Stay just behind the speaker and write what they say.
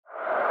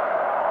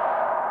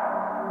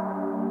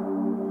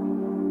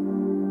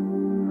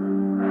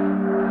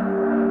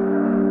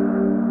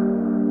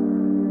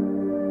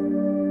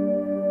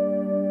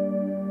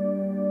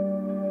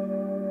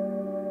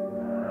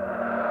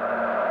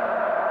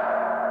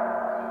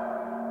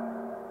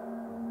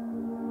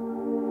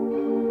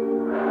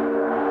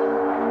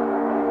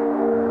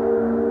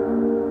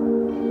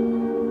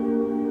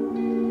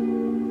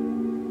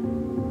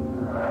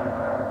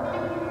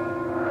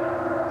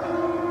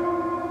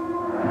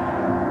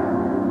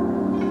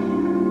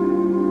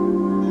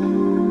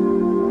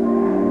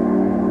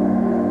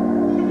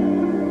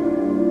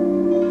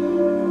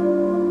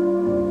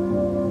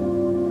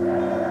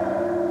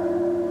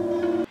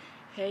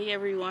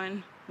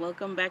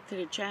welcome back to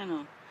the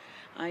channel.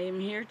 I am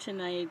here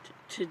tonight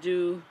to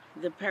do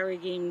the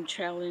Paragame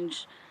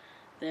challenge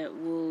that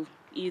will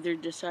either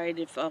decide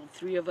if all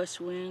three of us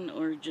win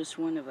or just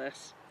one of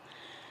us.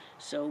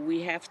 So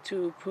we have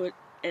to put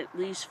at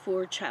least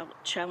 4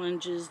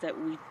 challenges that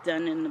we've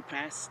done in the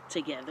past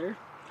together.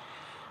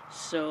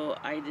 So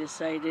I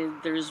decided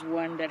there's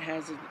one that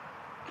has a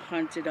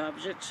haunted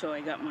object, so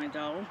I got my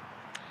doll.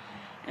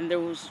 And there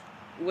was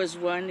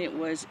one, it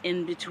was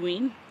in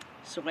between.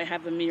 So I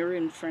have a mirror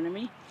in front of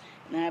me,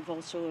 and I have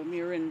also a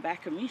mirror in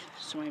back of me,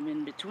 so I'm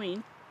in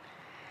between.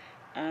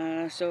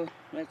 So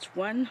that's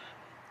 1,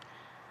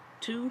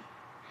 2,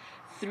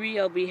 3.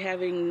 I'll be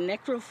having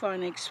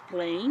necrophonics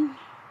playing,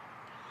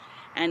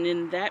 and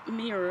in that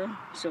mirror,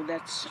 so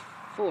that's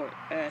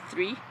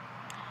 3.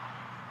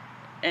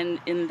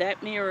 And in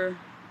that mirror,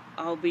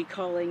 I'll be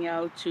calling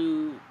out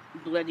to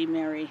Bloody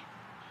Mary.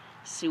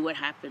 See what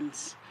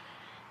happens.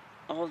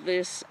 All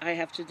this, I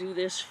have to do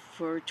this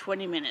for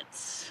 20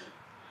 minutes.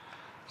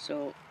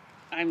 So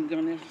I'm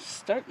gonna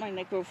start my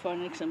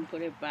necrophonics and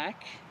put it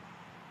back.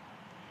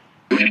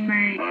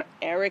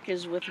 Eric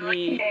is with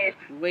me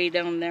way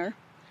down there.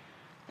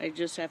 I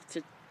just have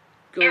to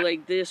go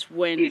like this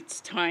when it's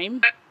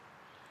time.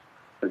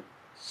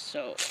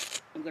 So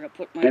I'm gonna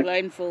put my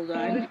blindfold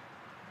on.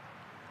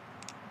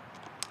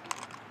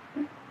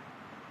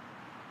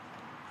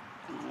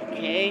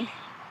 Okay.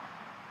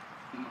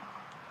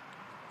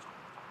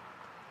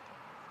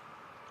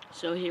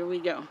 So here we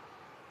go.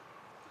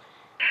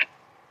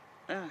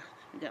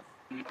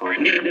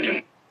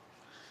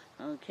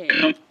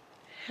 Okay.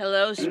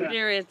 Hello,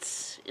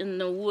 spirits in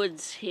the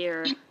woods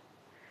here.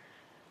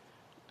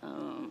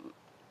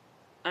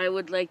 I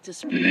would like to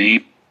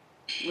speak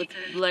with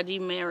Bloody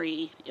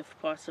Mary, if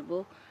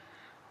possible.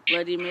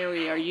 Bloody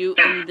Mary, are you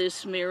in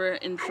this mirror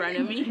in front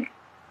of me?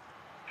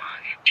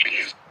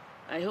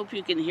 I hope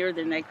you can hear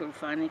the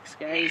necrophonics,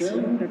 guys.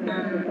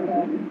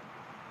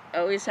 I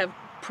always have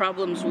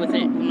problems with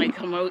it when I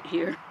come out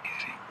here.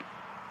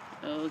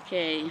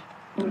 Okay.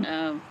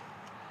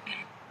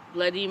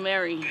 Bloody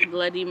Mary,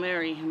 Bloody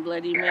Mary,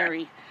 Bloody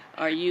Mary,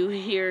 are you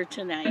here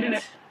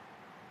tonight?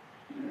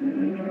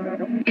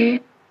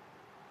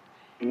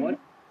 What?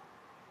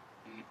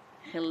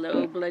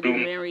 Hello, Bloody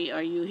Mary,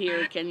 are you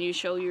here? Can you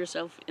show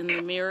yourself in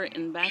the mirror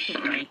in back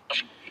of me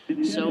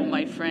so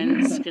my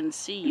friends can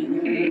see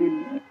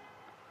you?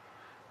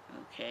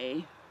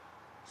 Okay.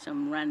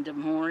 Some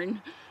random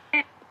horn.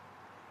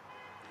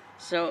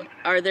 So,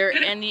 are there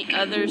any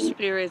other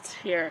spirits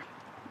here?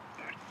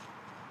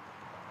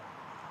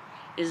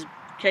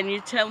 Can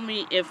you tell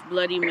me if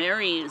Bloody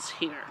Mary is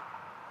here?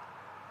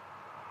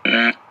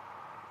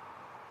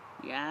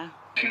 Yeah?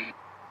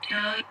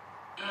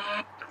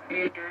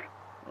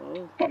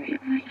 Oh.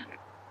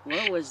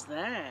 What was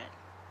that?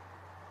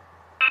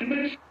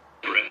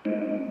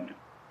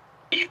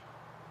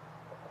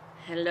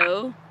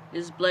 Hello?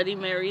 Is Bloody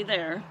Mary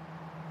there?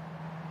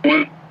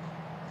 Ooh.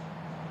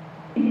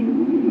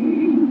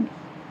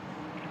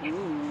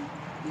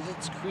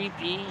 It's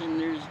creepy, and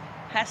there's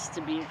has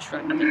to be a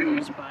truck that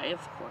goes by,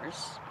 of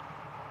course.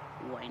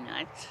 Why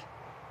not?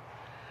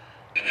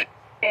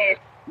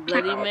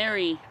 Bloody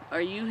Mary,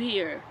 are you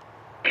here?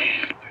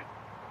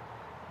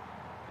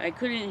 I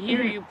couldn't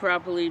hear you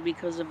properly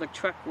because of a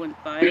truck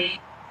went by.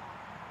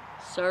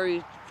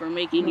 Sorry for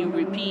making you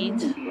repeat.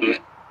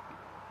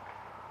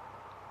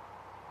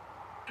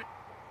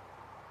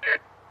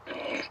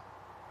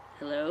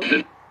 Hello?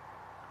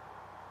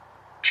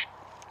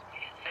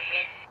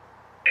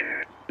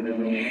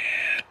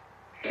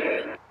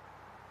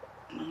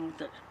 Oh,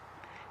 the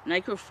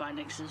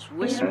necrophonics is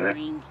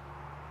whispering.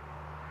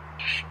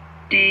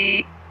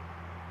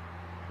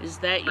 Is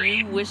that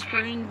you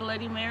whispering,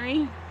 Bloody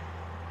Mary?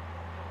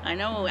 I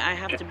know I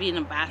have to be in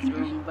a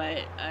bathroom, but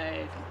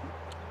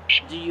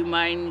do you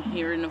mind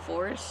here in the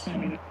forest?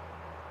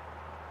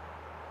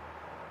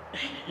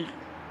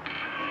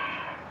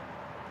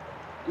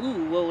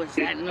 Ooh, what was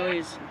that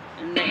noise?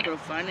 The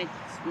necrophonics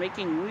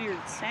making weird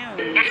sounds.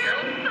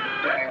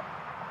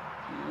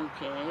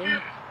 Okay.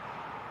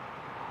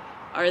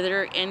 Are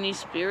there any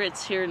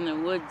spirits here in the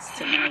woods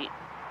tonight?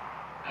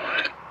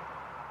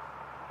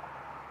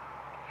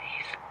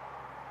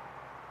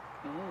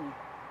 Oh.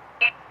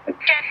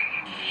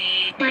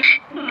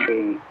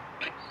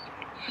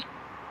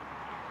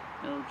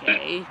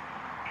 Okay.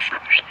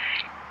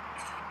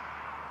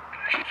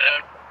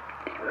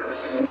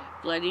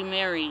 Bloody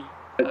Mary,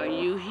 are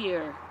you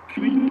here?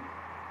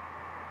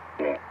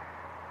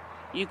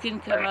 You can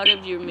come out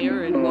of your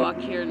mirror and walk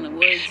here in the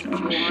woods if you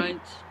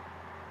want.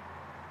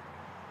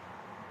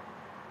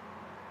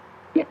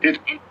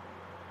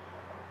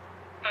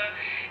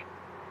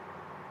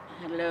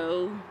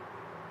 Hello?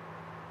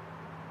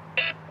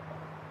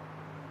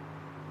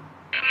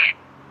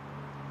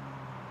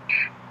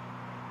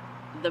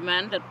 The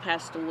man that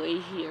passed away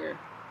here,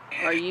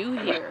 are you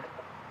here?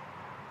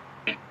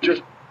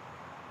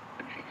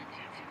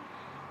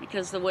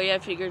 Because the way I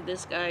figured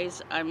this,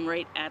 guys, I'm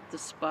right at the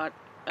spot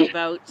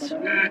about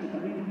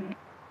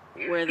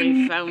where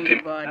they found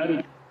the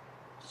body.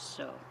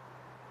 So,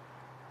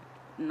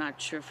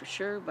 not sure for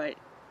sure, but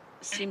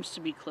seems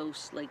to be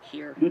close, like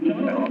here.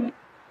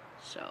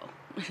 So,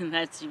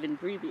 that's even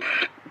creepier.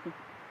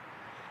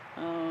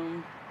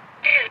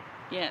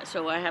 Yeah,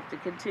 so I have to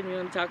continue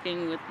on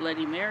talking with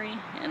Bloody Mary,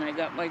 and I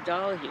got my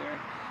doll here.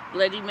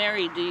 Bloody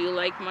Mary, do you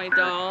like my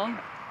doll?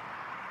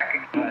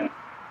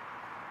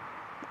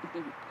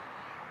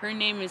 Her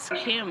name is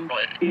Kim.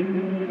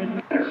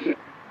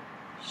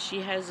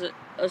 She has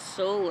a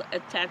soul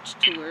attached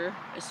to her,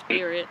 a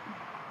spirit.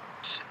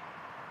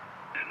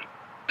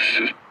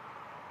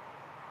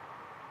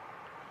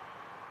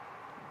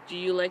 Do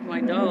you like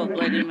my doll,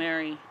 Bloody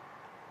Mary?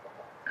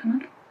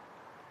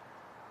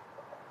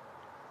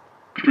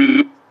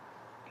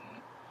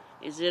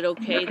 Is it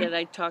okay that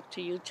I talk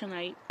to you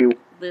tonight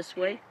this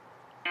way?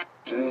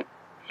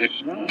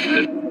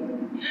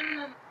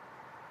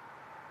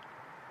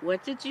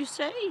 What did you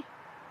say?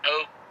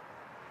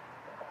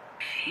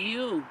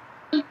 You.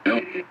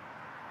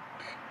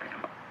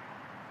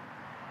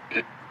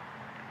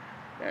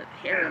 Got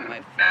hair in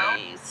my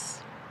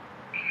face.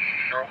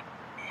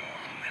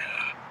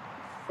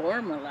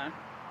 Formula.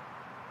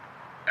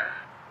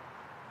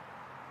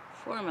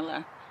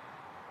 Formula.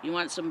 You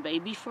want some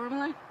baby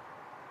formula?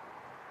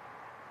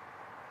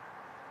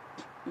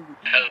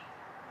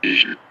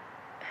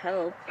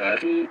 Help?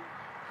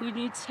 Who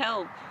needs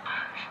help?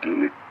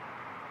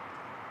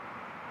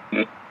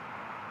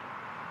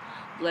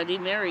 Bloody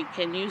Mary,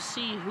 can you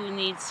see who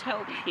needs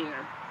help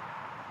here?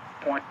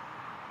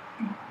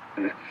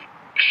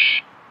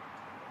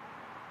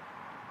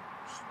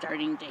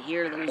 Starting to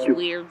hear those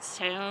weird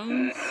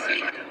sounds.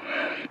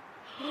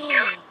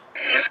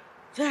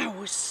 That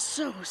was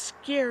so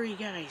scary,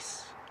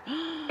 guys.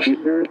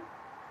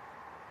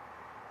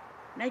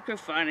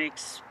 Necrophonics,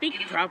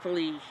 speak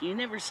properly. You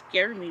never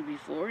scared me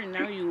before, and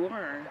now you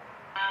are.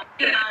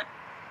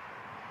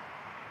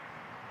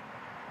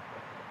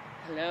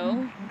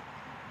 Hello?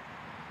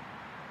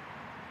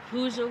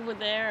 Who's over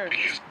there?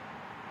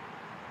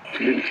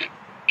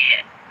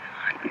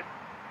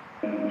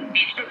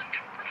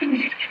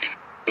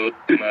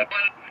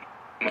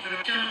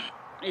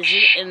 Is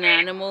it an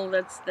animal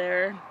that's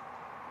there?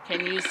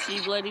 Can you see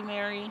Bloody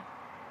Mary?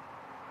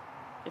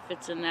 If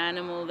it's an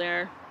animal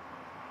there?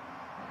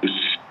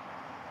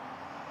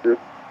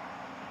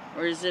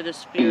 Or is it a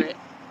spirit?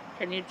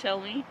 Can you tell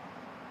me?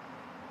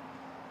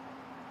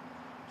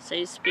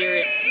 Say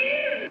spirit.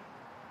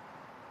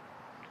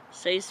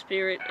 Say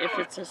spirit if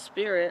it's a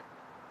spirit.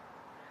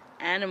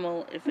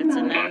 Animal if it's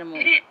an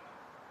animal.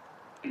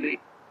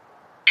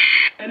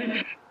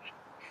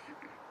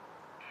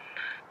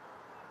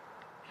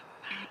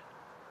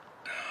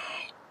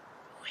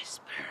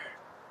 Whisper.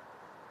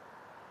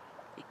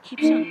 It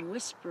keeps on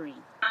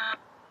whispering.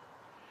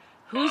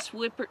 Who's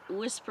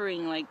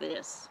whispering like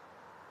this?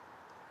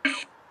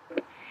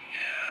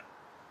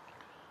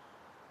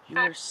 You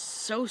are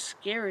so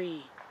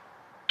scary.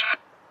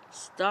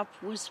 Stop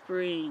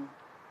whispering.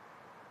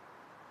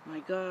 My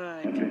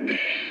God.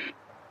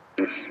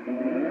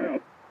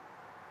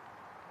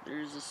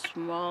 There's a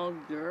small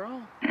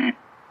girl.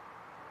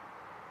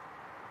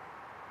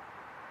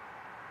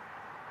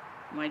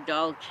 My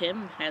doll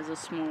Kim has a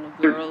small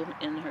girl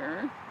in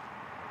her.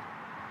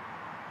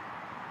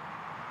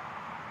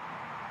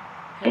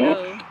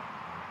 Hello.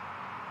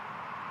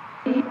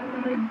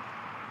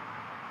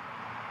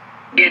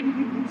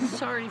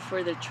 Sorry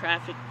for the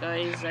traffic,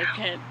 guys. I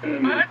can't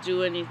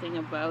do anything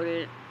about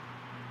it.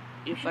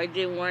 If I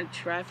didn't want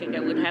traffic, I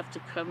would have to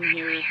come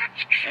here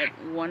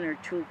at 1 or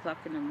 2 o'clock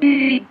in the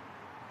morning.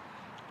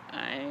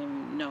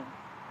 No.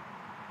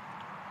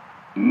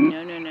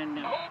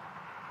 No.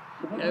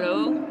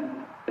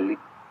 Hello?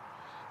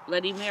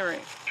 Bloody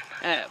Mary.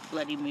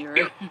 Bloody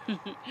Mirror.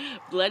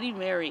 Bloody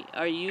Mary,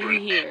 are you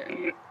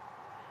here?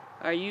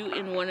 Are you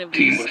in one of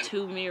these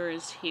 2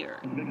 mirrors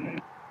here?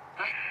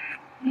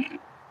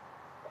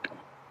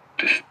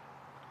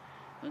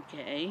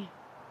 Okay.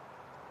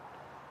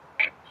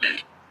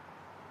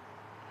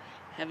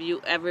 Have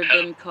you ever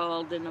been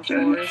called in a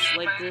forest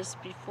like this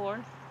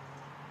before?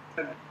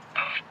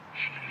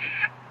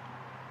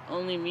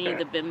 Only me,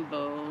 the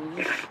bimbo,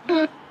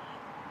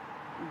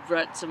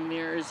 brought some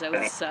mirrors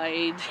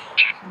outside.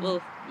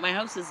 Well, my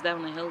house is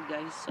down the hill,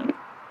 guys, so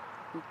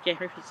who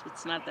cares?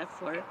 It's not that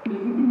far.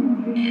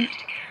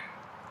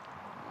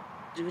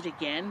 Do it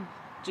again?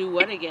 Do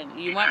what again?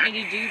 You want me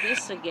to do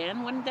this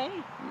again one day?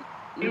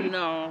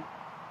 No.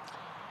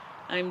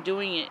 I'm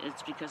doing it.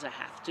 It's because I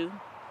have to.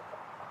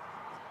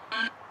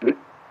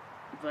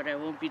 But I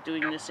won't be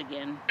doing this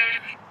again.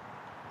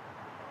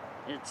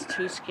 It's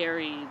too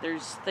scary.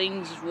 There's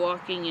things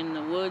walking in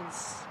the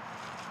woods.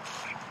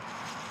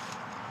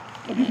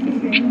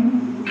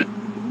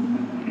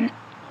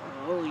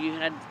 Oh, you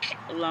had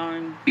a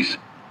line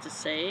to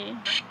say?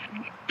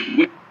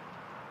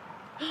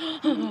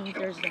 Oh,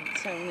 there's that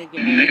sound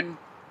again.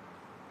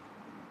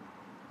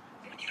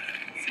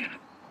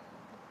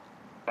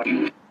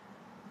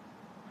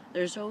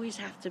 There's always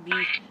have to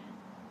be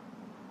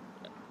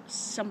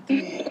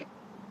something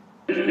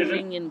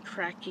moving and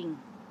cracking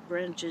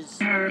branches.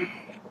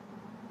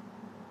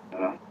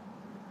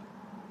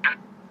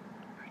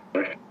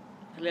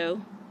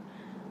 Hello?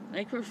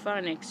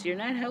 Microphonics, you're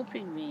not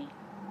helping me.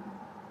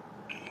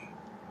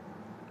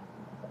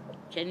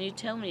 Can you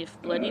tell me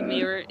if Bloody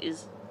Mirror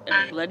is...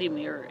 Bloody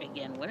Mirror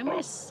again. What am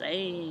I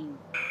saying?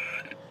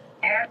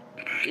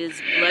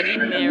 Is Bloody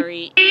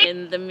Mary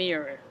in the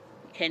mirror?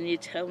 Can you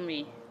tell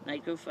me,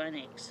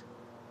 Microphonics?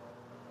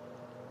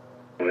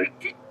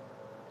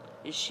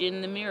 Is she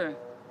in the mirror?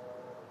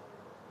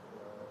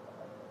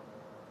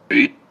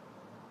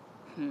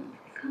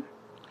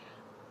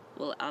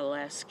 Well, I'll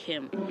ask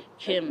Kim.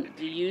 Kim,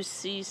 do you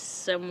see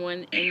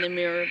someone in the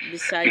mirror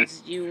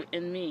besides you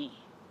and me?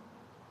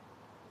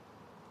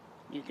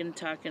 You can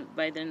talk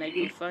by the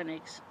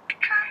Microphonics.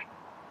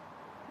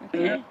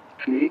 Okay.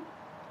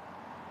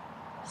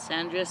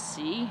 Sandra,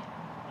 see?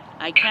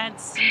 I can't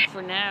see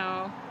for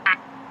now.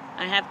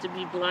 I have to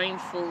be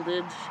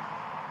blindfolded.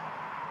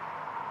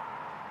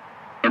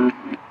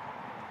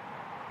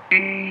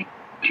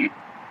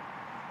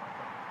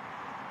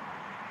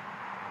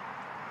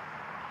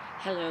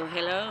 Hello,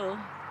 hello.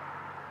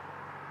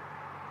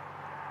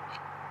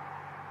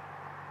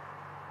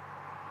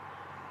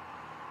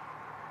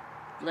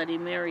 Bloody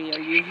Mary, are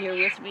you here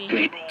with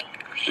me?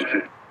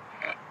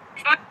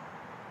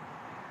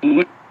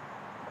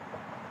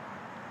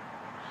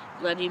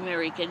 Bloody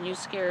Mary, can you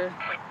scare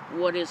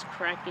what is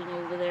cracking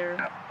over there?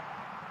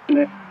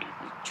 The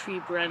tree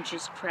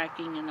branches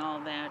cracking and all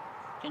that.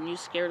 Can you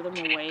scare them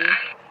away?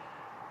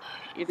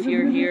 If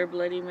you're here,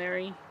 Bloody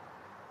Mary?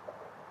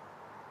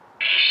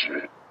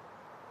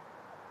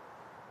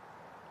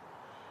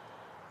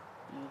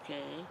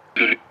 Okay.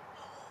 Oh,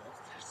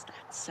 there's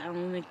that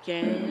sound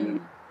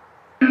again.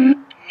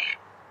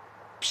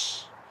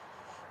 Psh.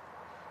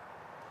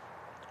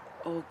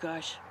 Oh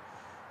gosh.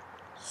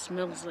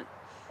 Smells like...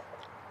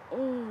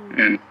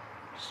 Oh.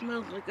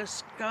 Smells like a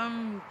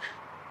skunk.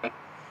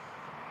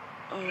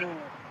 Oh.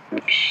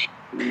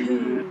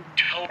 Poo.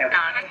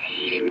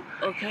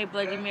 Okay,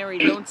 Bloody Mary,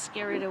 don't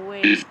scare it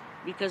away.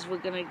 Because we're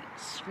gonna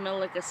smell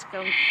like a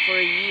skunk for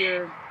a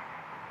year.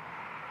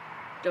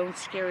 Don't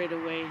scare it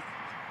away.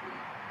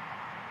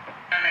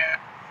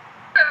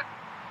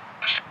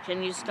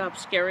 Can you stop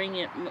scaring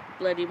it,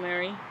 Bloody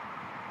Mary?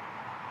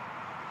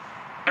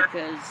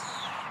 Because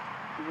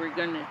we're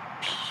gonna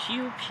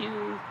pew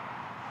pew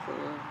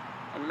for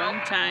a long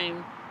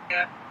time.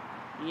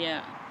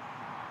 Yeah.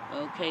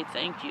 Okay,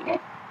 thank you.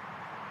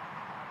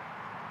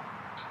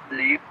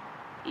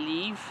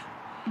 Leave?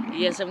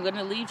 Yes, I'm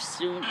gonna leave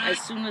soon. As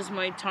soon as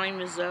my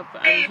time is up.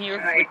 I'm here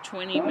for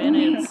 20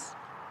 minutes.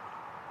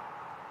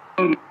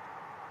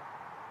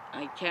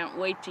 I can't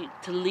wait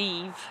to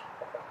leave.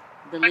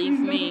 Believe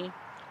me,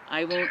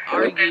 I won't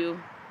argue.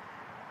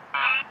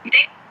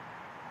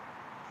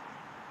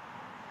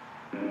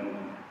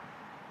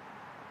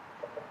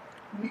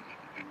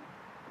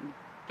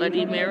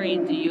 Bloody Mary,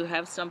 do you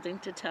have something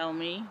to tell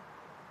me?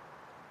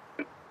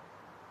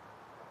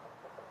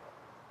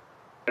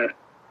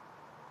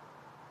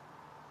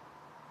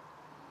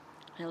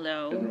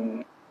 Hello?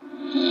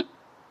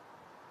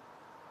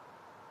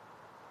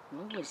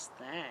 What was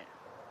that?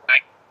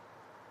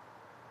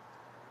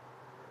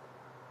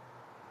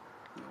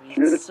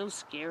 It's so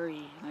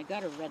scary. I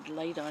got a red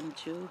light on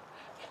too.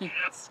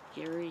 It's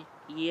scary.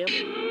 Yep.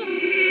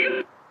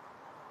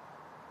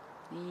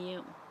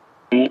 Yep.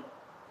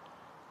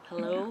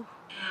 Hello?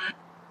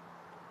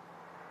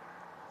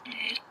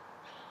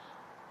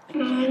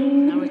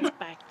 Again. Now it's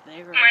back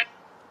there.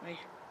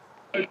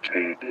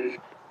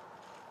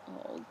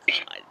 Oh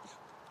God.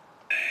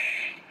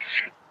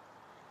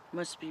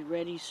 Must be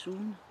ready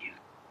soon.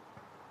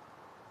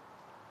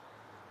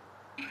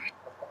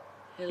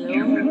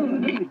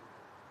 Hello?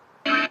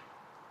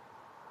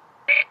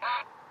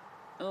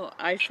 Oh,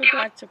 I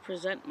forgot to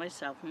present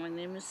myself. My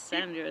name is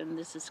Sandra and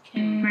this is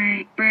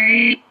Kim.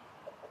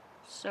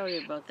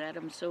 Sorry about that,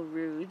 I'm so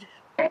rude.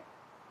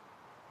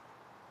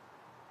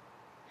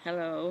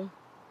 Hello?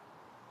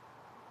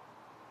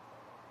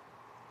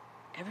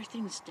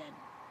 Everything's dead.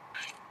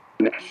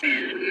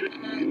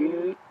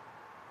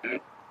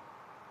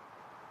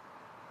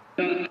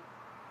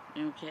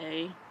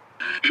 Okay.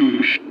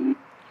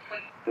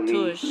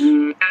 Tush.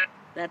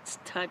 That's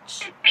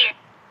touch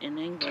in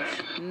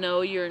English.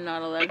 No, you're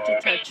not allowed to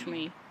touch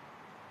me.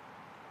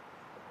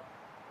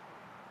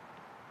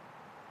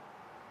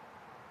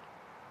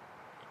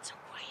 It's so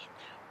quiet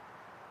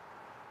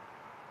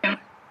now.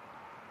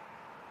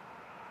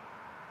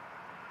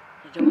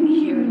 I don't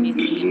hear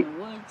anything in the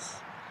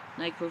woods.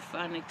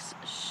 Microphonics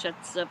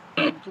shuts up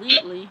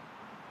completely.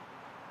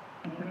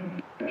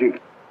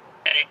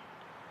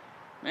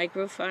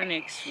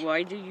 Microphonics,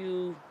 why do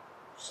you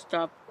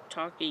stop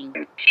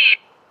talking?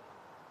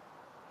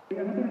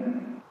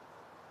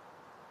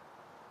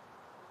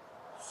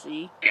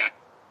 See?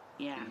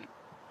 Yeah.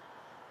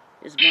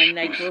 Is my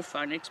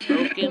Microphonics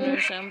broken or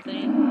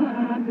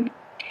something?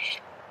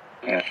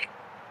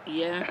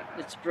 Yeah,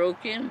 it's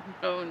broken?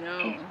 Oh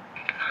no.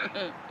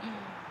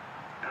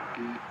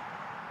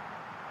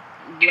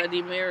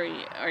 Bloody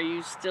Mary, are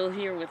you still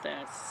here with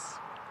us?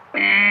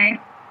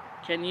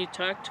 Can you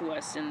talk to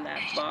us in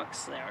that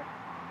box there?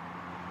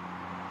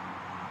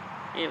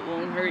 It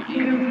won't hurt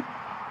you.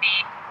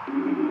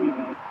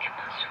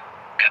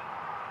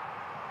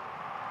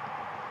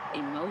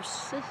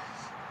 Emosis?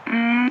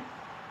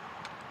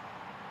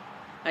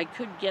 I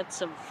could get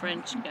some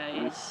French,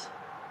 guys.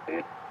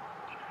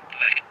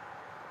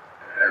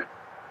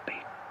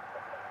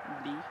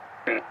 B.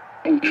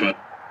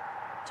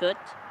 Tut.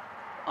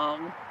 All.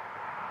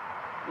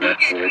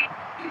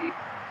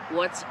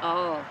 What's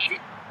all?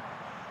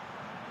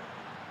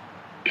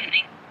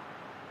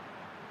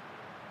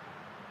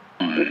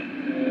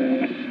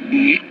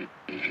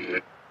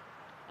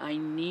 I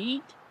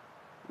need?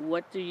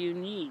 What do you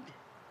need?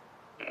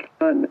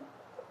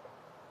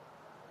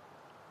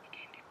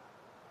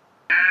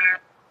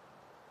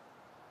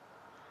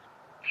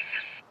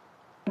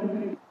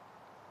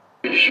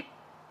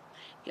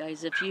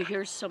 Guys, if you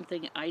hear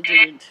something I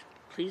didn't,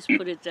 please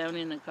put it down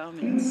in the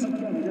comments.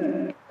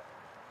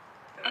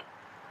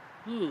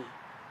 Ooh,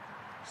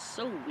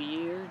 so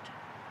weird.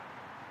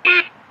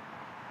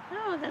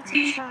 Oh, that's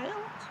a child?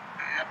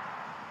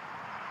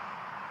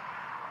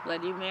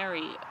 Bloody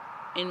Mary,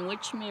 in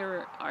which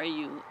mirror are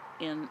you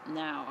in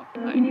now?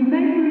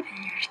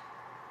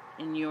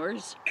 In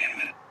yours?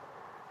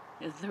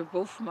 They're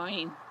both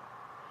mine.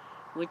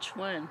 Which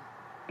one?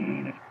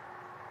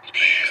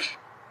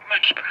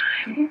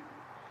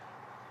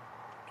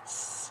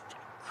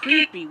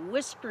 Creepy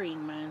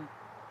whispering, man.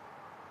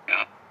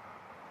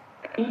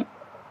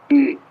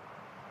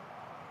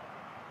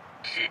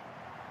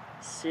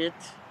 Sit.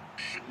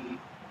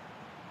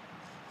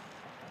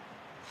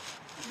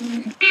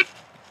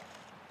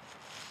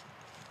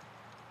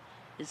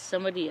 Is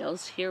somebody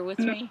else here with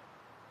me?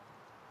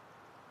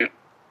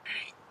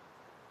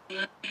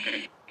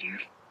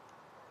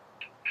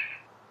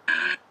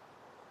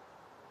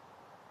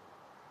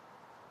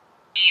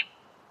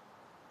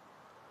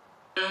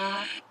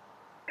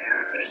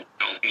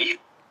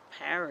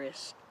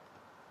 Paris.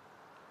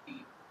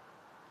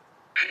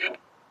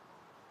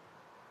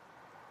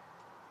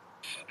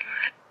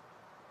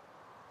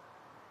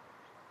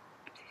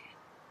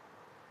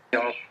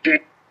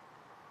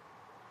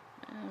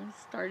 I'm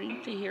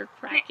starting to hear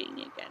cracking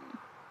again.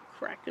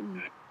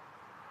 Cracking.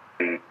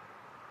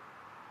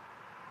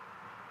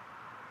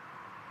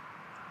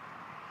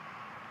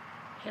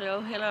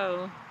 Hello,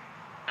 hello.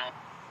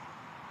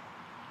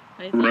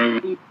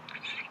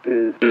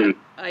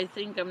 I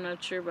think I'm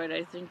not sure, but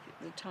I think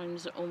the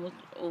time's almost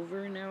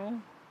over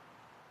now.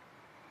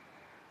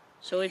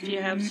 So if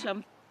you have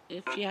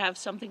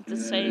something to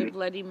say,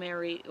 Bloody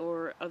Mary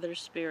or other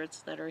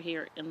spirits that are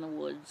here in the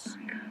woods,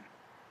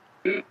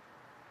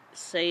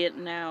 say it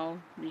now,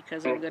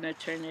 because I'm gonna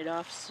turn it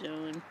off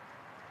soon.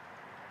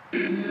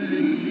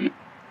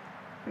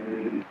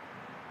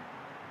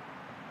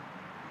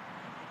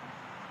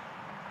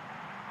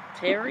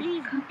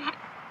 Terry?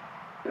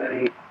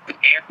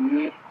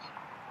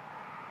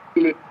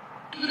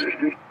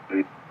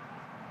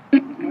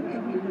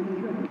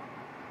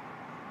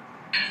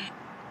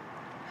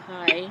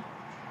 Hi.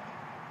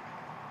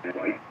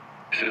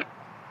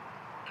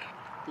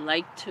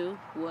 Like to?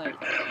 What?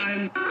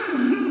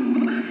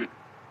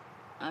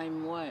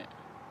 I'm what?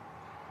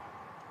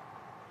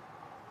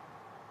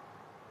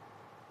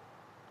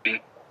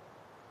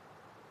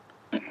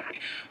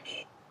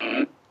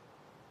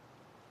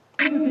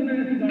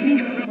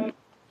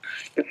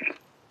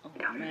 Oh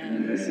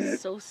man, this is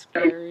so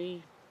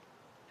scary.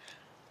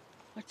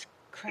 What's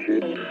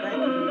cracking in the back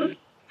of me?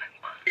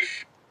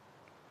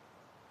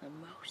 The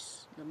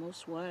mouse. The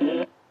mouse what?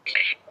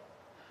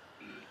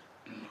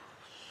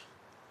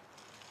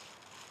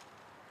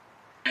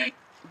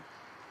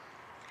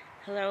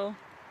 Hello?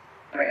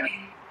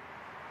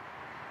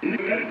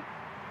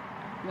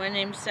 My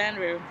name's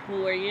Sandra.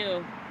 Who are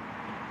you?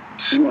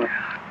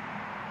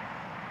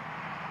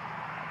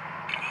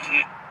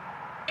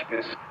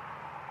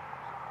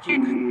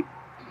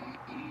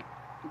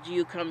 Do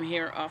you come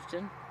here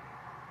often?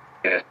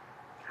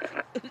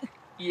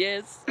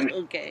 Yes.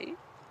 Okay.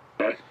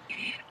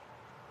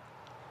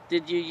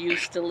 Did you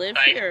used to live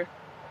here?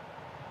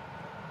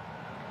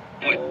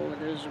 Oh,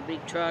 there's a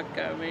big truck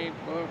coming.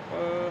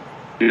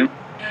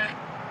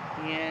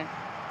 Yeah.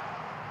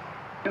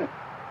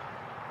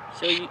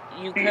 So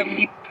you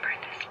come.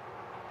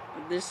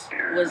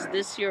 Was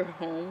this your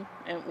home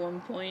at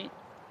one point?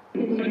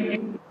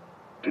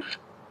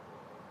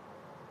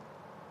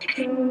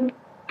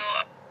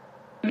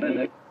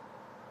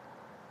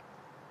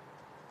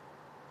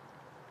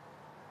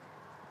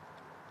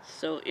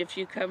 So if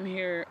you come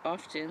here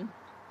often,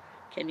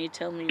 can you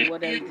tell me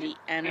what are the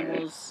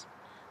animals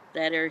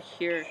that are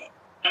here?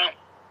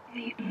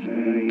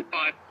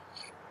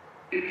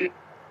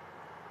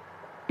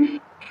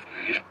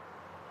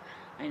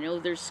 I know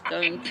there's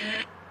skunks,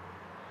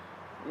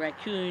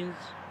 raccoons,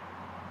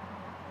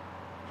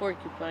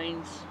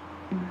 porcupines,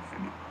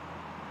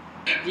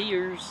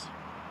 deers,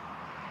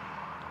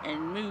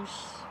 and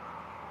moose.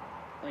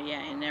 Oh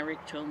yeah, and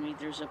Eric told me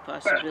there's a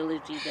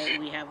possibility that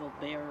we have a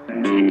bear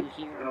or two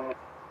here.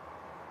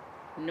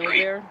 No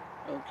bear?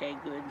 Okay,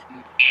 good.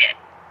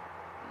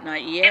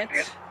 Not yet?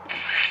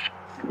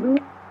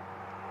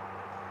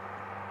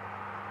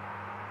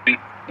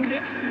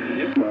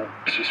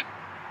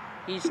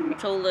 He's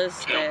told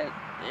us that,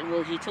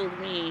 well, he told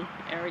me,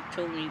 Eric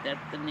told me that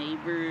the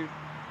neighbor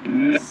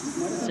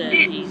said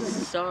he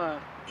saw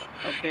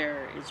a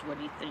bear, is what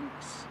he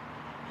thinks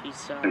he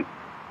saw.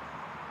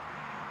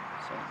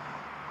 So.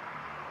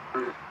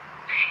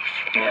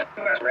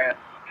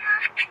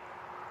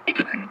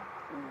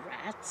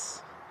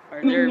 Rats?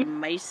 Are there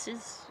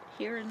mices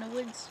here in the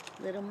woods?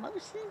 Little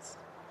mouses?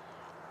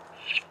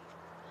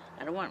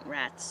 I don't want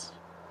rats.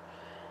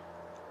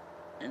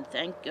 And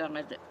thank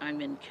God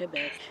I'm in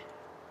Quebec.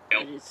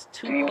 It is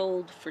too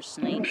cold for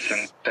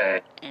snakes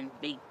and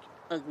big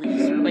ugly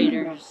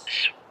spiders.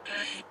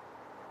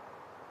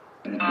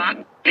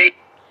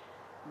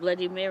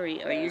 Bloody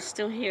Mary, are you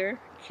still here?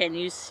 Can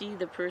you see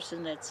the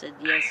person that said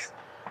yes,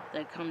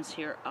 that comes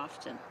here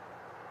often?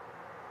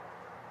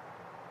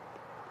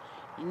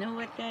 You know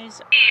what,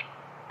 guys?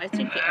 I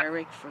think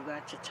Eric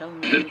forgot to tell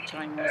me the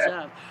time was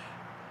up.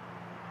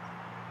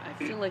 I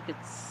feel like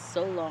it's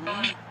so long.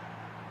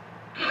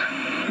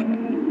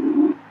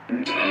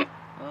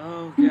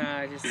 Oh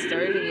God, it's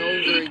starting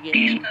over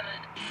again.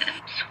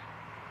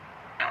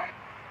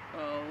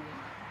 Oh.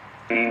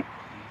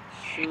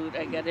 Shoot,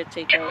 I gotta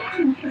take out.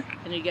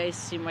 Can you guys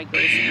see my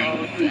ghost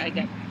ball? I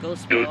got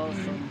ghost ball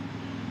from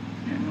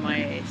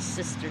my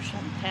sister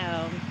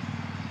Chantal,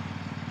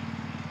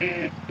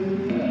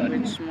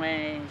 which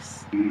my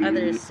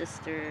other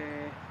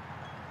sister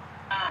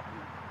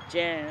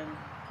Jan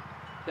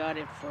got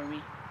it for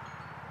me.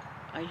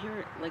 I hear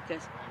it like a.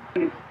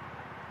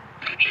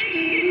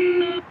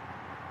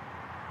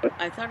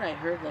 I thought I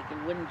heard like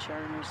a wind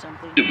chime or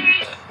something.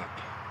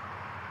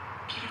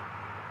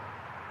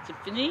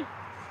 Tiffany?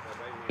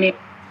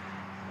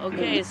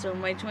 Okay, so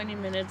my 20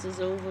 minutes is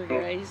over,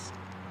 guys.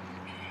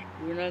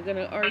 We're not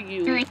gonna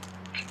argue.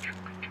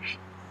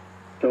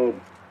 So,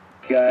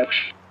 guys.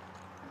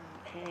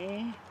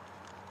 Okay.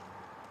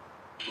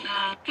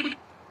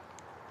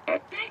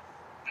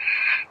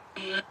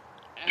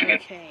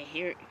 Okay,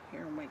 here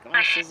are my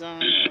glasses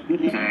on.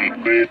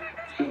 Okay.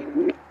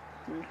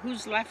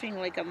 Who's laughing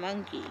like a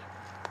monkey?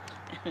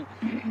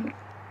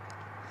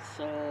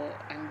 So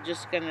I'm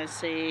just gonna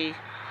say,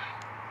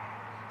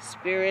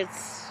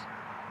 spirits,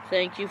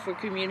 thank you for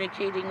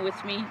communicating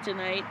with me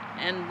tonight,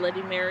 and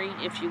Bloody Mary,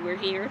 if you were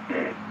here.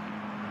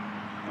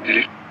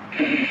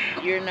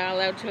 You're not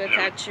allowed to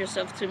attach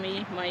yourself to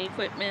me, my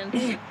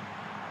equipment,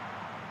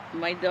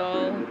 my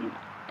doll,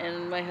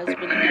 and my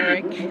husband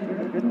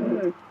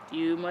Eric.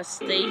 You must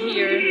stay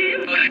here.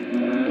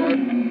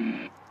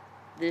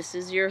 This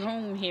is your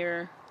home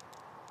here.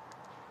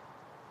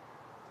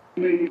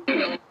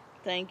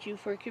 Thank you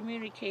for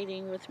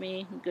communicating with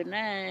me. Good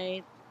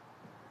night.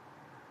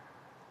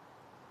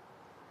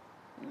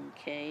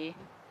 Okay,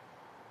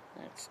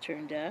 that's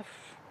turned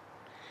off.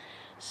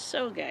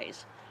 So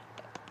guys,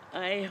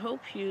 I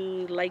hope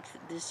you liked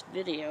this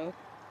video.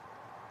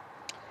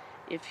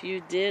 If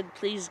you did,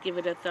 please give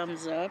it a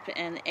thumbs up.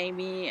 And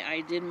Amy,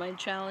 I did my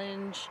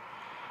challenge.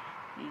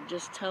 You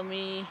just tell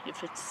me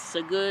if it's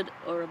a good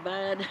or a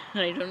bad.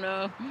 I don't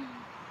know.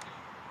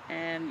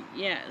 And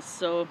yeah,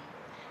 so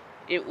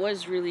it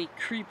was really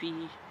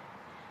creepy,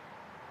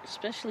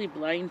 especially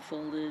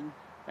blindfolded.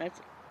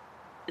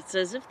 It's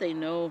as if they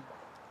know.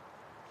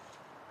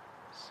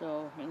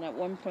 So, and at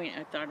one point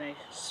I thought I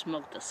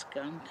smoked a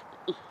skunk.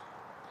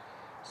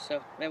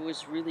 So that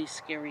was really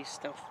scary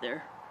stuff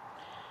there.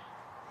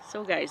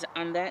 So guys,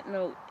 on that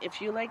note,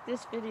 if you like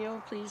this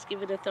video, please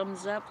give it a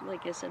thumbs up,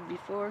 like I said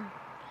before.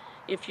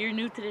 If you're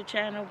new to the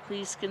channel,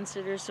 please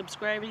consider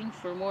subscribing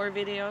for more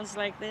videos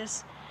like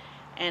this.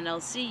 And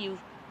I'll see you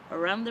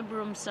around the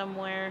broom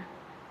somewhere.